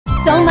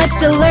so much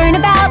to learn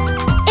about.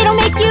 It'll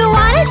make you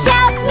want to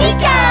shout,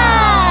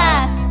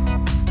 Meekah!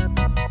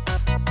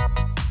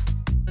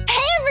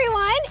 Hey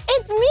everyone,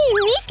 it's me,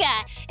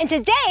 Meekah. And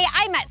today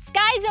I'm at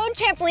SkyZone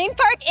Trampoline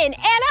Park in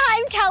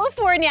Anaheim,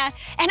 California.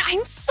 And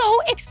I'm so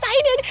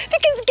excited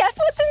because guess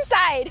what's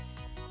inside?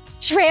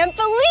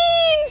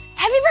 Trampolines!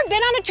 Have you ever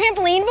been on a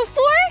trampoline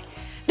before?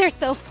 They're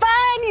so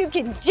fun, you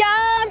can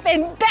jump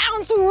and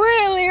bounce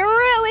really,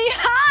 really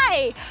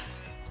high.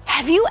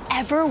 Have you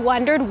ever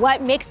wondered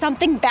what makes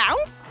something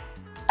bounce?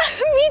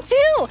 Me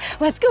too.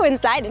 Let's go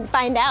inside and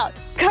find out.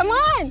 Come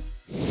on.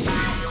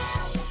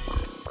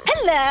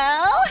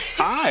 Hello.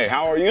 Hi,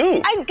 how are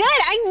you? I'm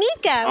good, I'm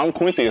Meekah. I'm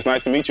Quincy, it's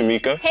nice to meet you,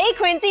 Meekah. Hey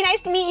Quincy,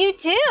 nice to meet you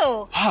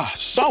too.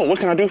 So, what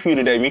can I do for you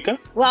today, Meekah?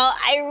 Well,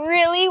 I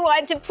really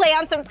want to play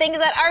on some things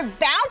that are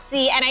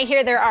bouncy, and I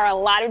hear there are a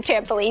lot of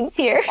trampolines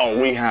here. Oh,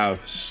 we have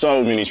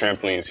so many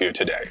trampolines here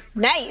today.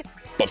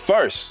 Nice. But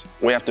first,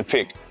 we have to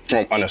pick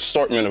from an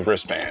assortment of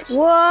wristbands.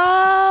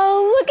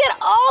 Whoa, look at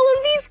all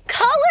of these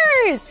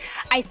colors.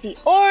 I see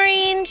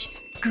orange,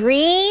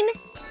 green,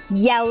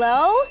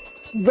 yellow,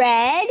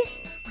 red,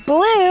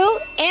 blue,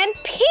 and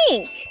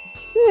pink.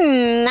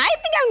 I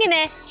think I'm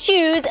gonna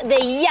choose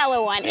the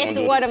yellow one. It's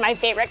one of my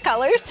favorite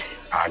colors.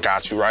 I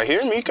got you right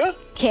here, Meekah.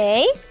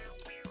 Okay.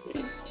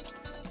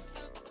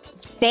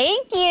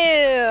 Thank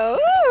you.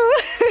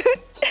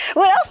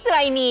 What else do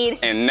I need?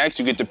 And next,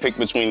 you get to pick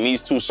between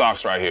these two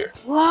socks right here.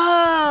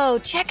 Whoa,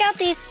 check out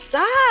these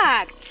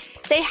socks.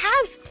 They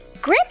have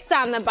grips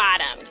on the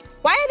bottom.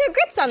 Why are there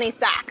grips on these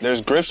socks?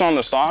 There's grips on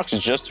the socks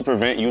just to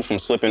prevent you from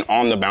slipping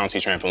on the bouncy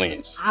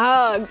trampolines.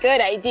 Oh, good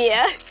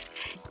idea.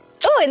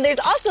 Oh, and there's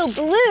also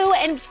blue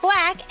and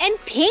black and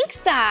pink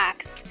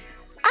socks.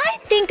 I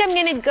think I'm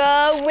gonna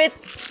go with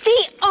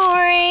the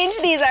orange.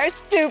 These are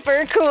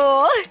super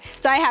cool.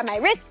 So I have my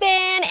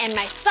wristband and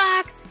my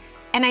socks,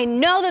 and I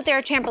know that there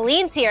are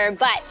trampolines here,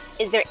 but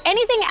is there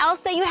anything else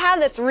that you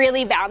have that's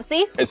really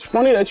bouncy? It's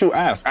funny that you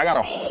ask. I got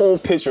a whole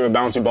picture of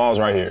bouncy balls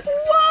right here.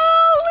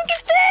 Whoa, look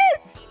at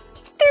this.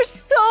 There's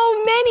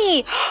so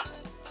many.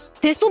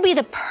 This will be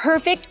the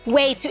perfect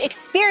way to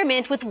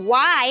experiment with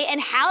why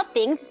and how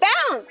things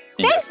bounce.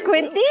 Yes, Thanks,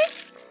 Quincy.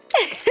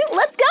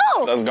 Let's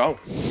go. Let's go.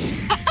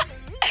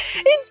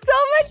 It's so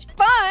much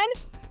fun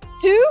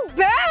to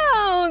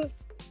bounce.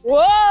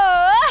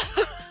 Whoa.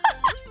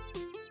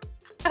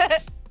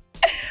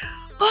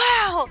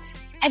 Wow.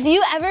 Have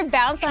you ever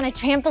bounced on a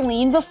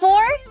trampoline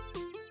before?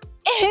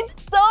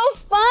 It's so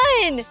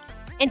fun.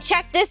 And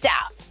check this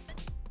out.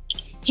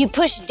 If you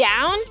push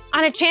down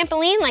on a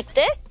trampoline like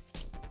this,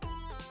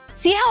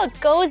 see how it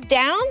goes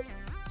down?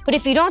 But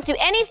if you don't do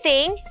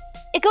anything,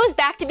 it goes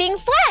back to being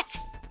flat.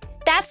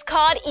 That's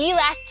called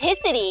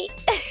elasticity.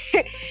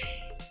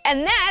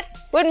 And that's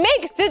what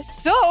makes it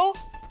so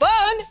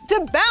fun to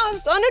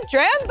bounce on a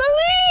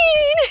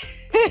trampoline.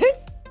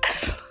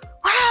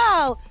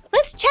 Wow,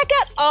 let's check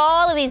out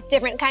all of these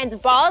different kinds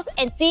of balls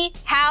and see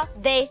how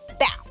they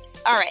bounce.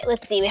 All right,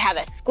 let's see, we have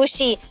a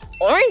squishy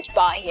orange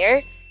ball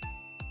here.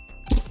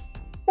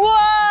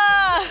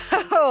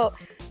 Whoa!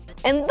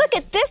 And look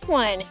at this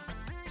one.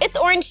 It's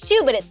orange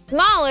too, but it's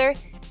smaller.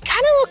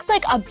 Kind of looks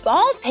like a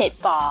ball pit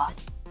ball.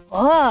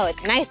 Whoa,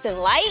 it's nice and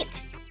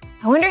light.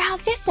 I wonder how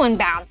this one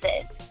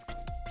bounces.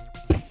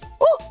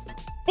 Ooh,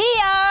 see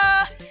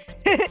ya!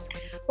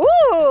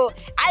 Ooh,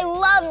 I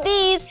love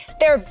these.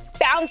 They're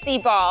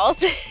bouncy balls.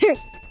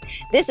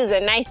 This is a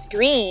nice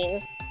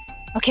green.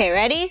 Okay,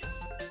 ready?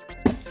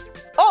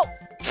 Oh,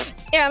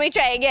 here, let me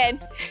try again.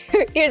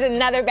 Here's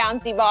another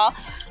bouncy ball.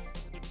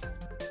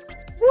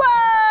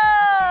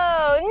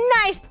 Whoa,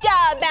 nice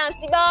job,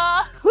 bouncy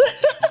ball.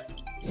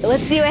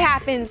 Let's see what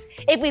happens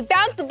if we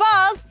bounce the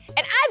balls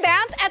and I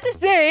bounce at the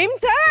same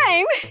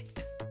time.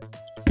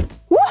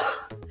 Woo!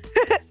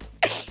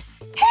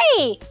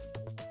 Hey,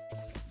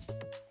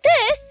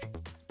 this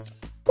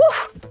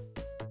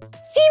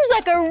seems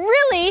like a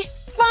really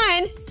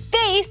fun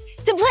space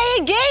to play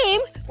a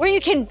game where you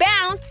can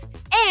bounce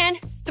and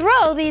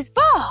throw these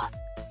balls.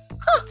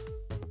 Huh.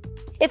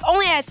 If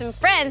only I had some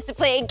friends to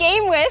play a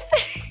game with.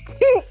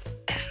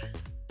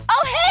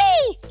 Oh,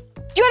 hey!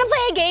 Do you want to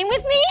play a game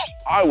with me?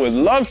 I would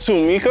love to,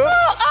 Meekah.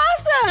 Oh,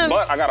 awesome!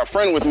 But I got a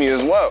friend with me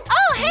as well.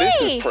 Oh, hey!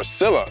 This is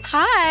Priscilla.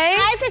 Hi.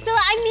 Hi, Priscilla.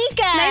 I'm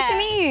Meekah. Nice to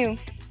meet you.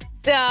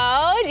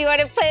 So, do you want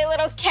to play a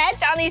little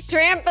catch on these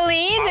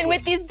trampolines and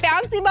with these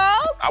bouncy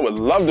balls? I would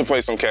love to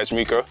play some catch,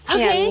 Meekah.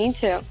 Okay. Yeah, me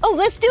too. Oh,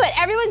 let's do it.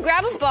 Everyone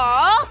grab a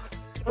ball.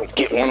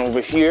 Get one over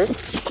here.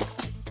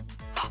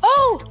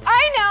 Oh,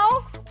 I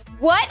know.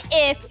 What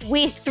if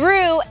we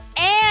threw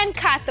and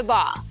caught the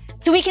ball?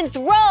 So we can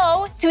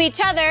throw to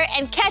each other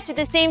and catch at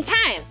the same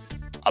time.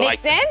 Make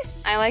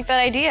sense? I like that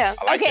idea.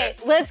 I like Okay,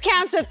 that. let's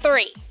count to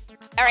 3.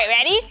 All right,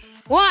 ready?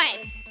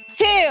 1,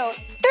 2,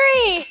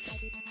 3.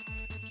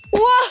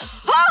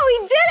 Whoa,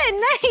 we did it,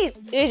 nice.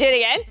 Did you do it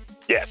again?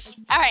 Yes.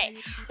 All right,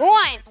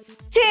 1,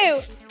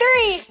 2,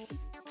 3.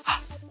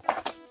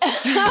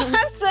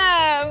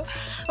 Awesome.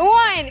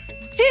 1,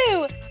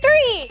 2,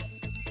 3.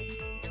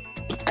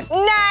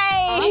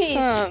 Nice.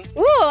 Awesome.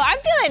 Ooh, I'm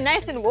feeling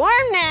nice and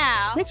warm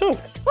now. Me too.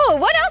 Ooh,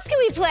 what else can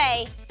we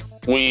play?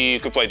 We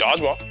could play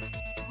dodgeball.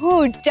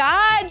 Ooh,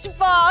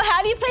 dodgeball.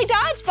 How do you play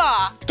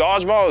dodgeball?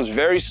 Dodgeball is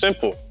very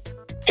simple.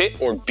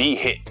 Hit or be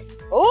hit.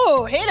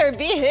 Ooh, hit or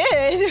be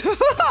hit.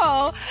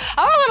 I'm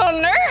a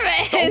little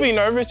nervous. Don't be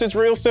nervous, it's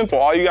real simple.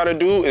 All you gotta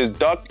do is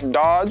duck,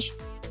 dodge,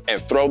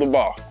 and throw the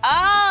ball. Oh,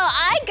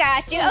 I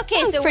got you.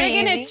 Okay, so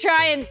we're gonna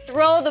try and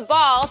throw the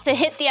ball to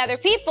hit the other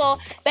people,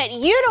 but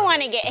you don't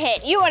wanna get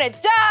hit. You wanna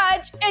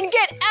dodge and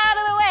get out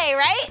of the way,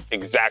 right?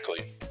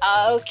 Exactly.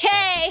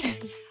 Okay,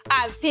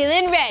 I'm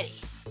feeling ready.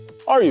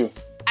 Are you?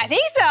 I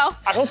think so.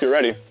 I hope you're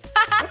ready.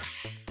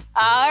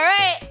 All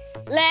right,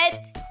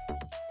 let's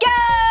go!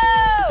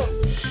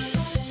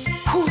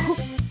 Oh!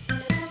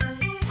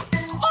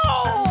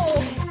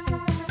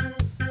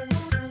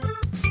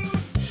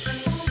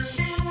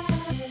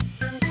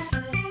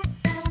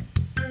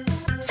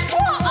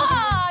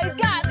 Oh, you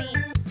got me.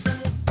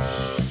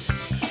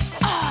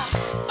 Oh.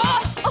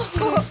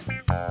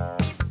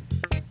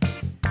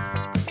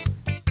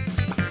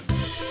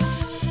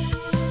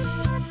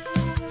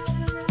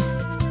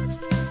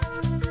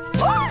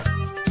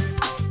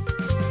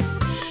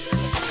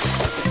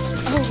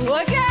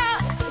 Look out!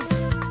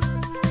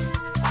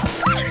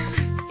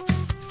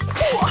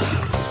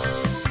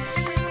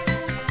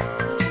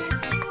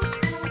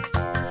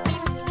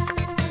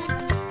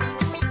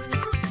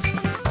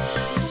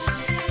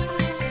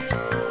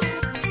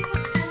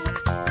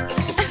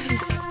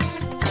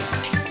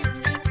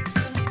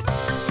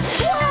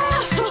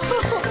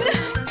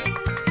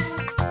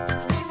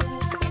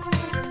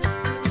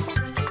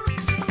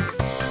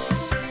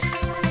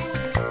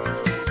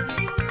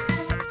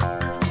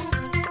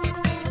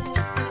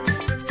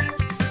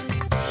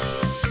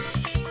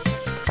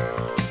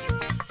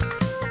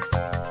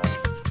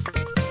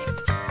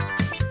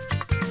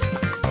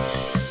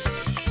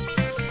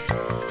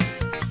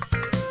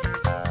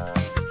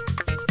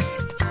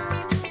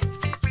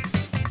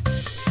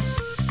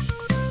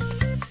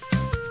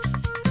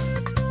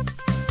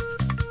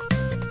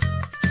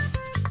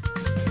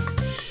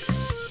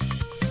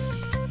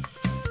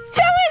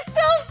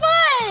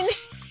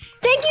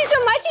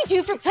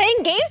 For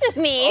playing games with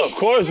me. Of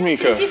course,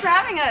 Meekah. Thank you for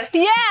having us.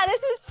 Yeah,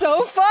 this was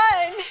so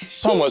fun.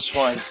 So much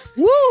fun.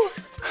 Woo!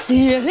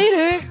 See you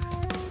later.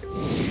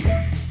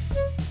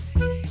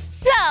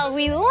 So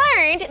we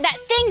learned that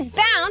things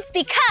bounce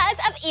because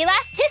of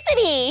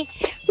elasticity.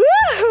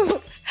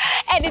 Woo!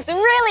 And it's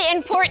really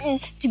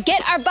important to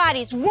get our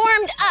bodies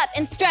warmed up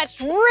and stretched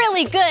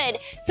really good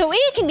so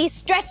we can be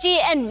stretchy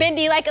and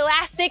bendy like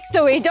elastic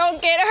so we don't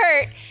get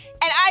hurt.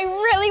 And I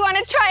really want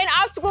to try an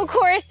obstacle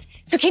course.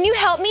 So can you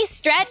help me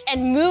stretch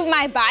and move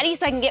my body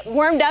so I can get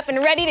warmed up and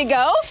ready to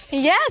go?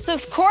 Yes,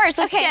 of course.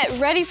 Let's get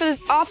ready for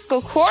this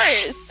obstacle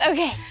course.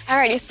 Okay.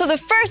 Alrighty, so the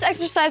first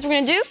exercise we're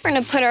gonna do, we're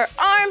gonna put our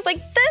arms like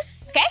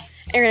this. Okay.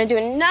 And we're gonna do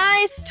a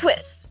nice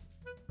twist.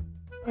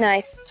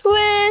 Nice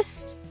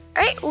twist.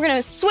 All right, we're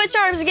gonna switch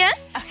arms again.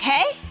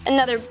 Okay.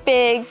 Another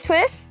big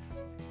twist.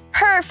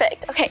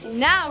 Perfect. Okay,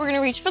 now we're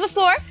gonna reach for the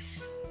floor.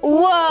 Whoa.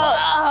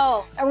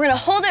 Whoa. And we're gonna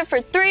hold it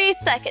for 3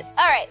 seconds.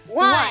 All right,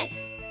 1,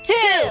 2,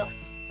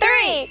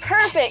 3.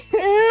 Perfect.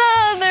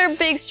 Another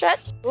big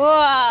stretch.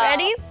 Whoa.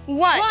 Ready?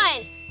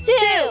 1,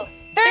 2,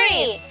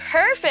 3.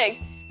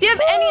 Perfect. Do you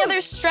have any other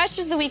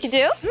stretches that we could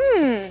do?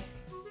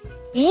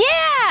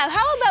 Yeah,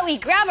 how about we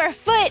grab our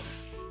foot?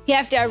 You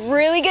have to have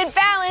really good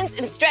balance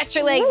and stretch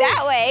your leg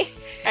that way.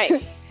 All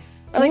right.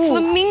 Or like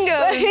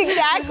flamingos.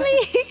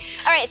 Exactly.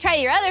 All right, try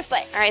your other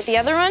foot. All right, the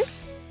other one.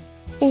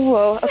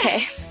 Whoa, okay.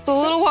 It's a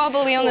little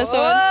wobbly on this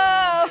one.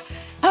 Whoa.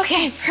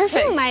 Okay,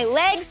 perfect. Ooh, my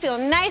legs feel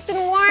nice and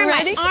warm.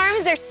 Ready? My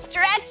arms are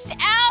stretched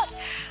out.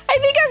 I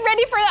think I'm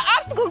ready for the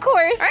obstacle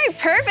course. All right,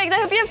 perfect. I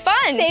hope you have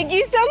fun. Thank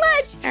you so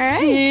much. All right.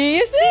 See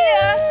you soon. See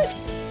ya.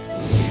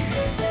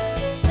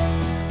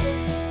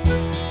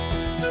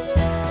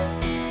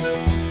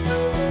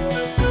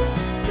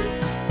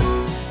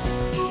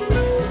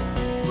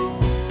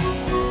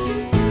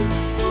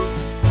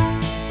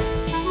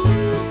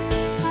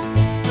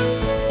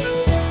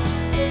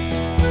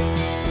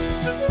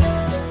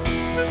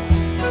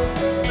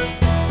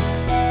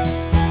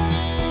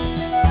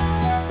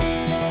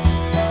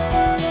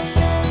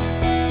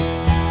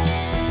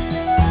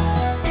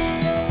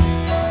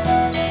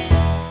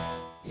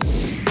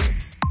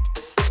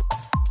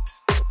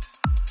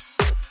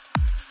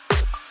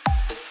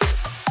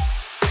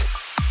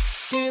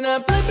 Do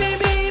the Blippi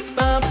beep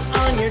bump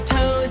on your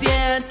toes,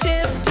 yeah,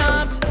 tip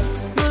top.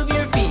 Move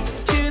your feet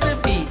to the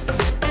beat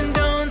and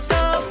don't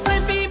stop.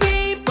 Blippi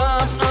beep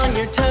bump on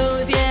your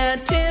toes, yeah,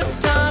 tip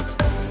top.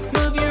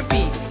 Move your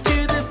feet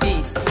to the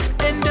beat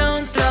and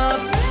don't stop.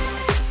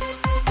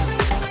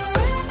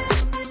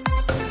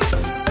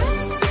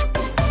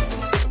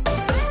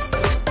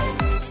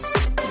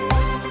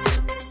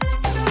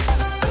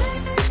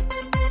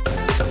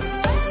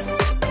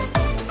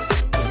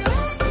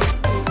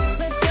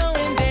 Let's go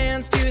and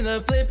dance to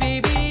the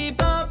Blippi beep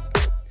bump.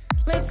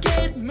 Let's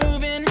get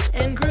moving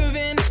and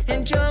grooving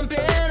and jumping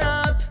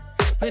up.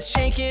 Let's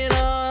shake it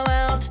all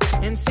out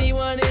and see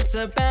what it's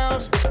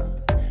about.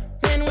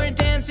 When we're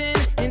dancing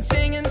and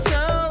singing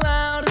so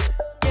loud,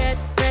 get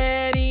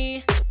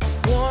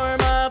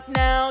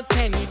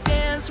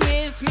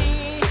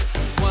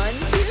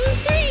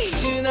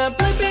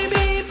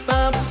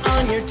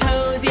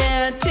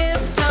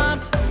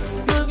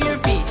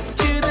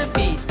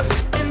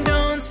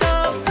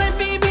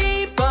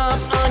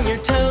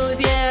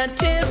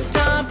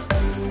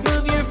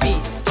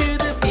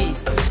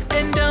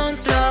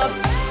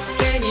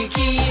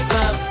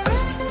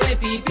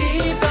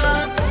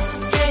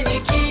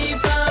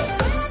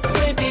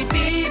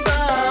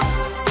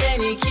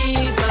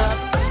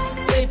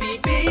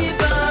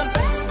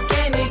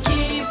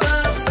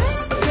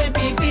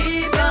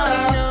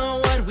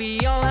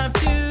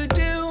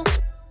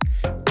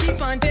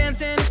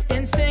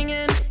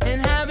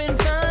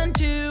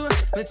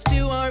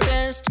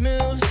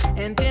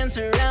and dance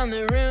around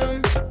the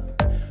room.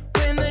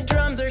 When the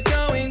drums are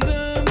going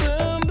boom,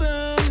 boom,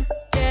 boom.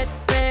 Get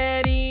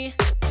ready,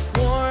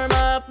 warm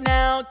up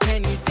now.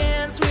 Can you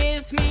dance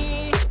with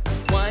me?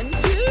 1, 2,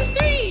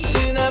 3.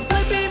 Do the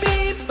Blippi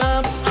beep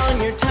bump on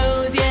your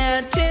toes,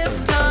 yeah, tip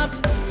top.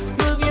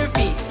 Move your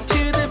feet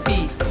to the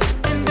beat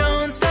and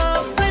don't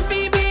stop.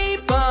 Blippi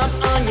beep bump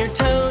on your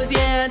toes,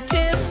 yeah,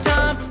 tip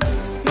top.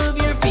 Move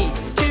your feet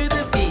to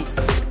the beat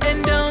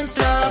and don't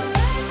stop.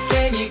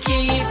 Can you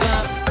keep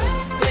up?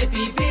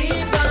 Blippi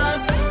beep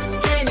bump.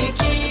 Can you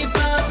keep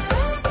up?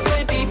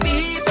 Blippi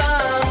beep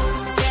bump.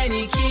 Can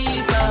you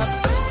keep up?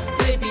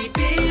 Blippi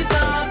beep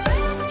bump.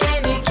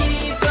 Can you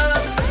keep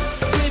up?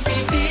 Blippi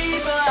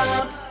beep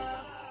bump.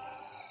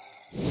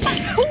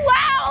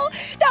 Wow,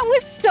 that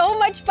was so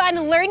much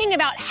fun learning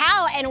about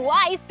how and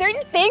why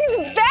certain things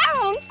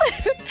bounce.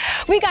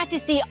 We got to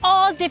see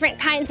all different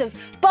kinds of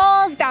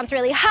balls bounce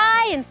really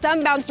high and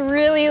some bounced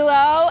really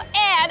low,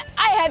 and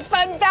I had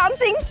fun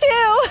bouncing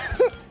too.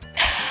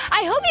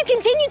 I hope you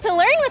continue to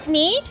learn with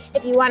me.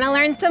 If you want to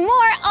learn some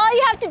more, all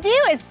you have to do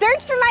is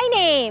search for my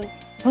name.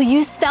 Will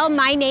you spell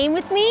my name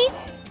with me?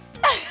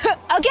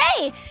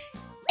 Okay,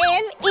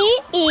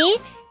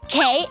 M-E-E-K-A-H.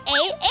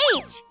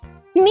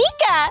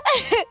 Meekah.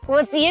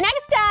 We'll see you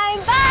next time.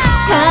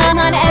 Bye. Come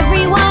on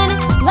everyone,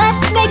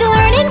 let's make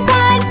learning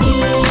fun.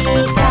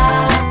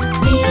 Meekah,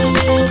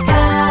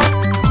 Meekah.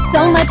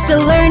 So much to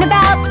learn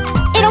about.